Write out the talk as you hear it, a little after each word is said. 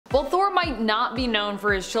While Thor might not be known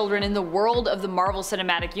for his children in the world of the Marvel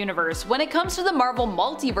Cinematic Universe, when it comes to the Marvel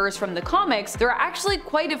multiverse from the comics, there are actually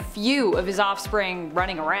quite a few of his offspring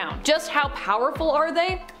running around. Just how powerful are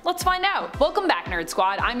they? Let's find out. Welcome back, Nerd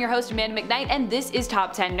Squad. I'm your host Amanda McKnight, and this is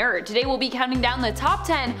Top 10 Nerd. Today we'll be counting down the top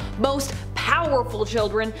 10 most powerful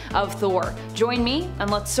children of Thor. Join me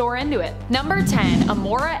and let's soar into it. Number 10.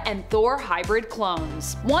 Amora and Thor hybrid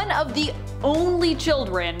clones. One of the only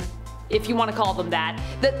children, if you want to call them that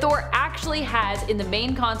Thor actually has in the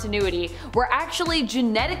main continuity were actually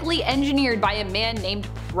genetically engineered by a man named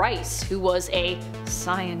Price, who was a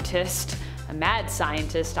scientist. A mad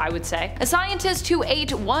scientist, I would say. A scientist who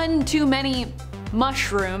ate one too many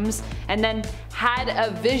mushrooms and then had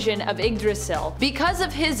a vision of Yggdrasil. Because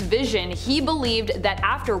of his vision, he believed that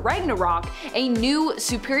after Ragnarok, a new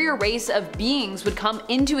superior race of beings would come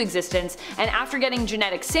into existence, and after getting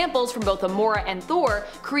genetic samples from both Amora and Thor,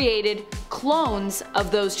 created clones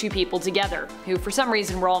of those two people together, who for some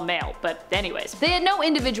reason were all male, but anyways. They had no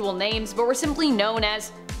individual names, but were simply known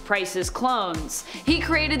as Price's clones. He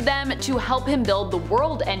created them to help him build the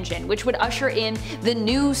world engine, which would usher in the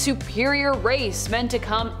new superior race meant to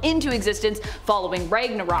come into existence following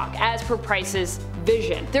Ragnarok, as per Price's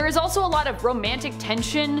vision. There is also a lot of romantic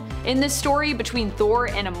tension in this story between Thor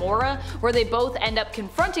and Amora, where they both end up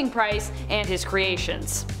confronting Price and his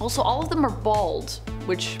creations. Also, all of them are bald,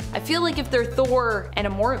 which I feel like if they're Thor and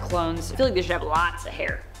Amora clones, I feel like they should have lots of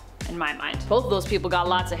hair. In my mind. Both of those people got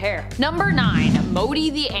lots of hair. Number 9. Modi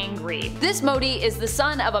the Angry. This Modi is the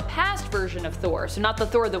son of a past version of Thor, so not the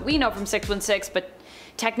Thor that we know from 616, but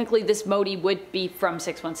technically this Modi would be from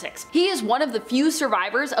 616. He is one of the few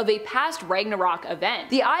survivors of a past Ragnarok event.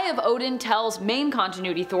 The Eye of Odin tells main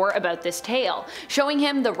continuity Thor about this tale, showing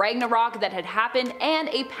him the Ragnarok that had happened and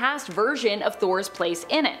a past version of Thor's place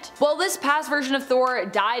in it. While this past version of Thor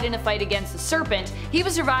died in a fight against the serpent, he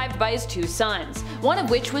was survived by his two sons, one of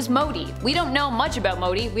which was Modi. We don't know much about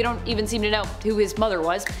Modi, we don't even seem to know who his mother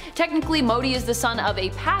was. Technically, Modi is the son of a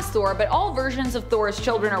past Thor, but all versions of Thor's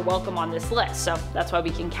children are welcome on this list, so that's why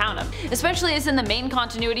we can count them. Especially as in the main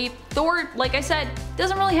continuity, Thor, like I said,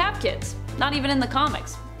 doesn't really have kids. Not even in the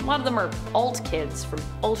comics. A lot of them are alt kids from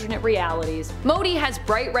alternate realities. Modi has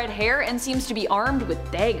bright red hair and seems to be armed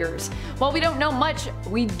with daggers. While we don't know much,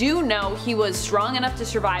 we do know he was strong enough to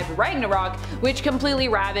survive Ragnarok, which completely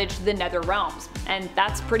ravaged the Nether Realms. And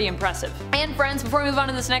that's pretty impressive. And friends, before we move on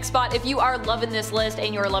to this next spot, if you are loving this list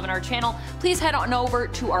and you're loving our channel, please head on over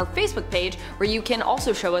to our Facebook page, where you can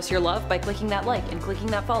also show us your love by clicking that like and clicking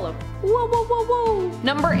that follow. Whoa, whoa, whoa, whoa.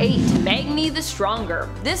 Number 8. Magni the Stronger.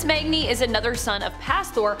 This Magni is another son of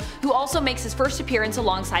past Thor, who also makes his first appearance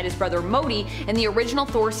alongside his brother Modi in the original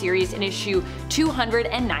Thor series in issue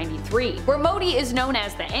 293. Where Modi is known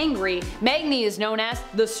as the Angry, Magni is known as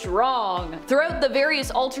the Strong. Throughout the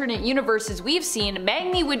various alternate universes we've seen,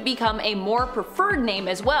 Magni would become a more preferred name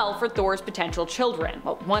as well for Thor's potential children.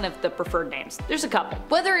 Well, one of the preferred names. There's a couple.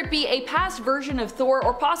 Whether it be a past version of Thor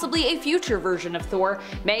or possibly a future version of Thor,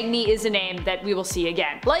 Magni is a name that we will see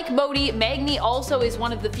again. Like Modi, Magni also is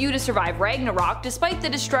one of the few to survive Ragnarok despite the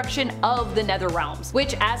destruction of the Nether Realms,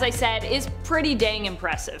 which, as I said, is pretty dang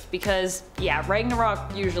impressive because, yeah,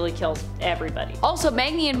 Ragnarok usually kills everybody. Also,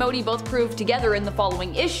 Magni and Modi both prove together in the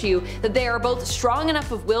following issue that they are both strong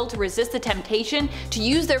enough of will to resist the temptation to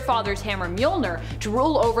use their father's hammer Mjolnir to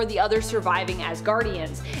rule over the other surviving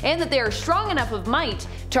Asgardians, and that they are strong enough of might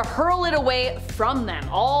to hurl it away from them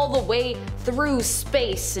all the way through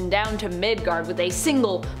space and down to Midgard with a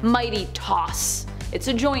single mighty toss. It's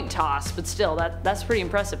a joint toss, but still, that's pretty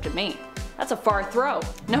impressive to me. That's a far throw.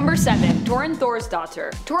 Number 7. Torunn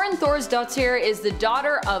Thorsdottir. Torunn Thorsdottir is the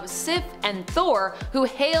daughter of Sif and Thor, who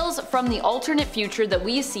hails from the alternate future that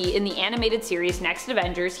we see in the animated series Next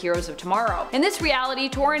Avengers Heroes of Tomorrow. In this reality,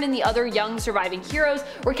 Torunn and the other young surviving heroes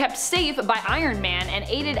were kept safe by Iron Man and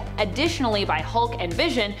aided additionally by Hulk and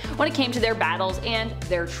Vision when it came to their battles and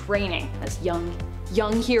their training as young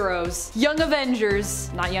heroes. Young Avengers.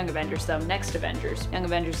 Not Young Avengers though, Next Avengers. Young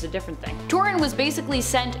Avengers is a different thing. Torunn was basically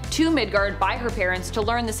sent to Midgard by her parents to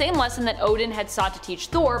learn the same lesson that Odin had sought to teach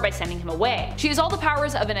Thor by sending him away. She has all the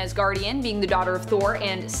powers of an Asgardian, being the daughter of Thor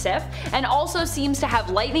and Sif, and also seems to have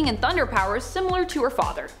lightning and thunder powers similar to her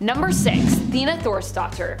father. Number 6. Thena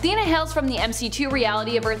Thorsdottir. Thena hails from the MC2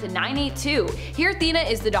 reality of Earth 982. Here Thena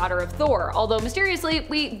is the daughter of Thor, although mysteriously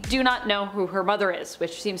we do not know who her mother is,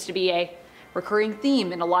 which seems to be a recurring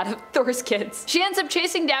theme in a lot of Thor's kids. She ends up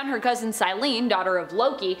chasing down her cousin Silene, daughter of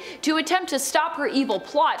Loki, to attempt to stop her evil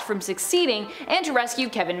plot from succeeding and to rescue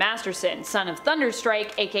Kevin Masterson, son of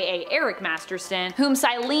Thunderstrike aka Eric Masterson, whom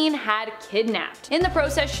Silene had kidnapped. In the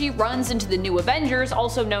process, she runs into the New Avengers,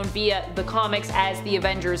 also known via the comics as the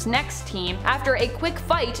Avengers Next Team, after a quick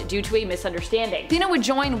fight due to a misunderstanding. Thena would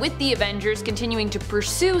join with the Avengers, continuing to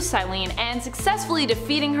pursue Silene and successfully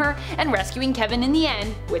defeating her and rescuing Kevin in the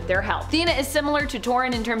end with their help. Thena is similar to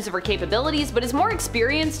Torunn in terms of her capabilities, but is more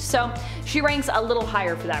experienced, so she ranks a little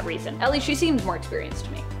higher for that reason. At least she seems more experienced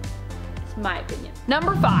to me. It's my opinion.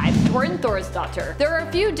 Number 5. Torunn Thorsdottir. There are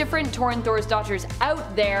a few different Torunn Thorsdottirs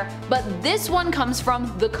out there, but this one comes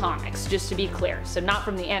from the comics, just to be clear, so not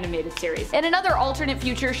from the animated series. In another alternate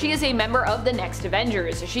future, she is a member of the Next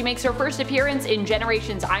Avengers. She makes her first appearance in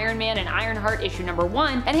Generations Iron Man and Ironheart issue number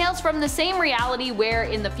 1, and hails from the same reality where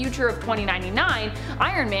in the future of 2099,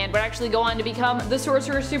 Iron Man would actually go on to become the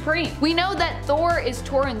Sorcerer Supreme. We know that Thor is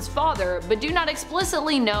Torunn's father, but do not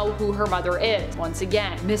explicitly know who her mother is. Once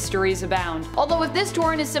again, mysteries abound. Although if this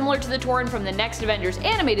Torunn is similar to the Torunn from the Next Avengers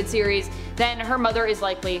animated series, then her mother is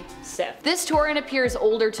likely Sif. This Torunn appears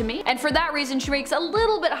older to me, and for that reason she ranks a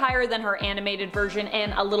little bit higher than her animated version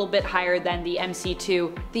and a little bit higher than the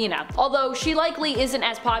MC2 Thena. Although she likely isn't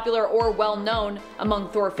as popular or well known among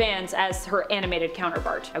Thor fans as her animated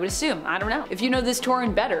counterpart. I would assume, I don't know. If you know this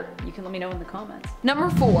Torunn better, you can let me know in the comments.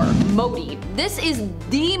 Number 4. Modi. This is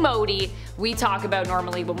the Modi we talk about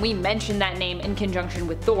normally when we mention that name in conjunction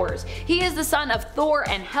with Thor's. He is the son of Thor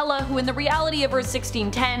and Hela, who in the reality of Earth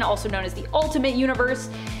 1610, also known as the Ultimate Universe,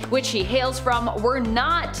 which he hails from, were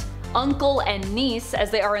not uncle and niece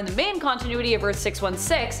as they are in the main continuity of Earth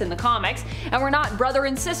 616 in the comics, and were not brother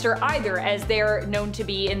and sister either as they are known to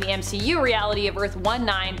be in the MCU reality of Earth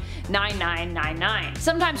 199999.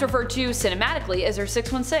 Sometimes referred to cinematically as Earth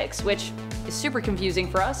 616, which is super confusing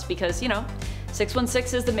for us because, you know,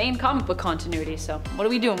 616 is the main comic book continuity, so what are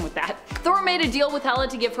we doing with that? Thor made a deal with Hela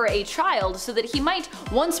to give her a child so that he might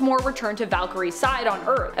once more return to Valkyrie's side on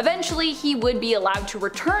Earth. Eventually, he would be allowed to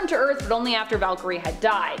return to Earth, but only after Valkyrie had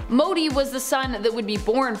died. Modi was the son that would be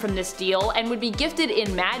born from this deal and would be gifted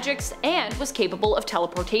in magics and was capable of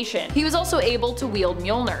teleportation. He was also able to wield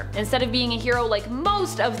Mjolnir. Instead of being a hero like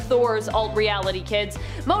most of Thor's alt-reality kids,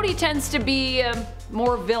 Modi tends to be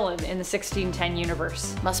more villain in the 1610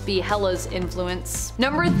 universe. Must be Hela's influence.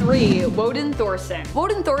 Number 3. Woden Thorson.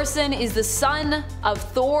 Woden Thorson is the son of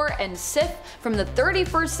Thor and Sif from the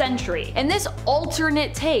 31st century. In this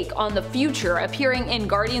alternate take on the future appearing in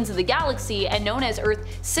Guardians of the Galaxy and known as Earth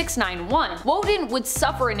 691, Woden would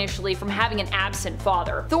suffer initially from having an absent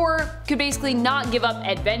father. Thor could basically not give up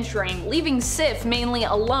adventuring, leaving Sif mainly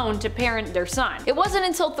alone to parent their son. It wasn't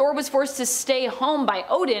until Thor was forced to stay home by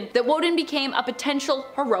Odin that Woden became a potential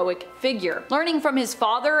heroic figure, learning from his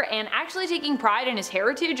father and actually taking pride in his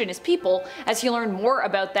heritage and his people as he learned more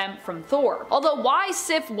about them from Thor. Although why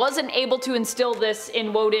Sif wasn't able to instill this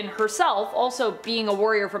in Woden herself, also being a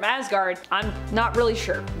warrior from Asgard, I'm not really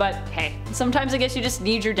sure, but hey, sometimes I guess you just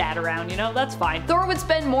need your dad around, you know, that's fine. Thor would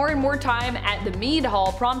spend more and more time at the Mead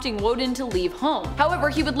Hall, prompting Woden to leave home. However,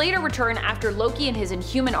 he would later return after Loki and his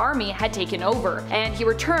Inhuman army had taken over, and he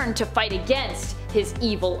returned to fight against his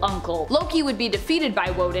evil uncle. Loki would be defeated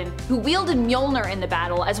by Woden, who wielded Mjolnir in the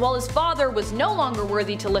battle, as while his father was no longer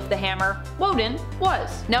worthy to lift the hammer, Woden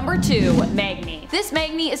was. Number 2. Magni. This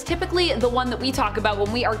Magni is typically the one that we talk about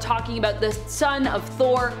when we are talking about the son of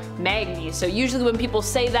Thor, Magni. So usually when people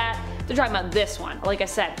say that, they're talking about this one. Like I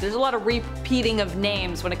said, there's a lot of repeating of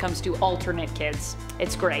names when it comes to alternate kids.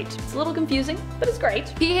 It's great. It's a little confusing, but it's great.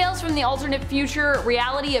 He hails from the alternate future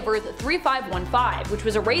reality of Earth 3515, which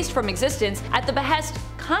was erased from existence at the behest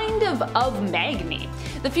kind of Magni.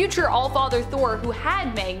 The future Allfather Thor, who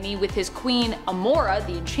had Magni with his queen Amora,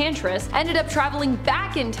 the Enchantress, ended up traveling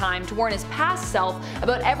back in time to warn his past self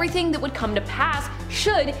about everything that would come to pass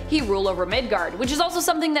should he rule over Midgard, which is also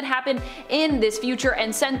something that happened in this future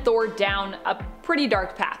and sent Thor down a pretty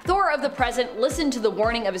dark path. Thor of the present listened to the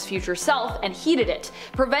warning of his future self and heeded it,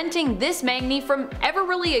 preventing this Magni from ever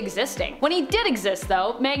really existing. When he did exist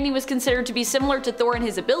though, Magni was considered to be similar to Thor in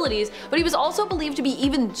his abilities, but he was also believed to be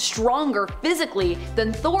even stronger physically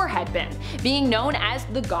than Thor had been, being known as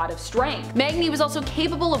the God of Strength. Magni was also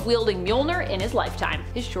capable of wielding Mjolnir in his lifetime.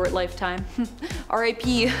 His short lifetime.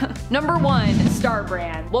 R.I.P. Number 1.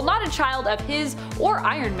 Starbrand. While not a child of his or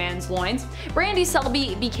Iron Man's loins, Brandy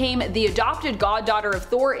Selby became the adopted goddaughter of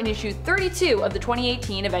Thor in issue 32 of the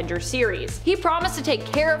 2018 Avengers series. He promised to take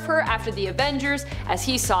care of her after the Avengers, as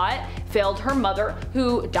he saw it, failed her mother,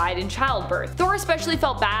 who died in childbirth. Thor especially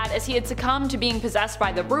felt bad as he had succumbed to being possessed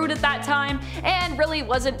by the Brood at that time, and really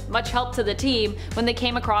wasn't much help to the team when they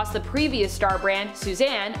came across the previous Starbrand,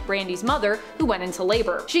 Suzanne, Brandy's mother, who went into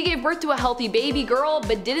labor. She gave birth to a healthy baby girl,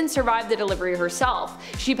 but didn't survive the delivery herself.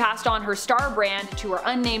 She passed on her Starbrand to her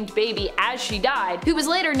unnamed baby as she died, who was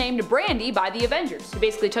later named Brandy by the Avengers, who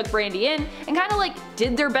basically took Brandy in and kinda like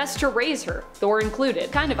did their best to raise her, Thor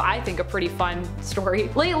included. Kind of, I think, a pretty fun story.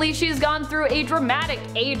 Lately, she's gone through a dramatic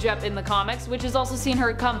age up in the comics, which has also seen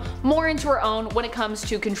her come more into her own when it comes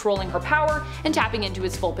to controlling her power and tapping into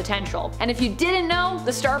its full potential. And if you didn't know,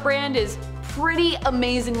 the Starbrand is pretty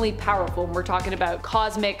amazingly powerful when we're talking about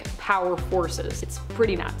cosmic power forces. It's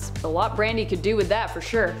pretty nuts. A lot Brandy could do with that for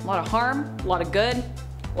sure. A lot of harm, a lot of good.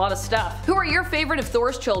 A lot of stuff. Who are your favorite of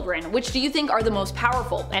Thor's children? Which do you think are the most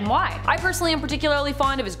powerful, and why? I personally am particularly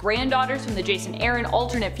fond of his granddaughters from the Jason Aaron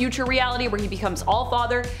alternate future reality where he becomes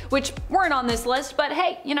Allfather, which weren't on this list, but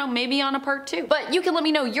hey, you know, maybe on a part 2. But you can let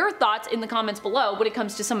me know your thoughts in the comments below when it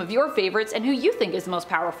comes to some of your favorites and who you think is the most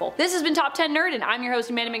powerful. This has been Top 10 Nerd, and I'm your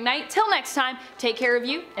host Amanda McKnight. Till next time, take care of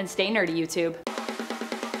you and stay nerdy, YouTube.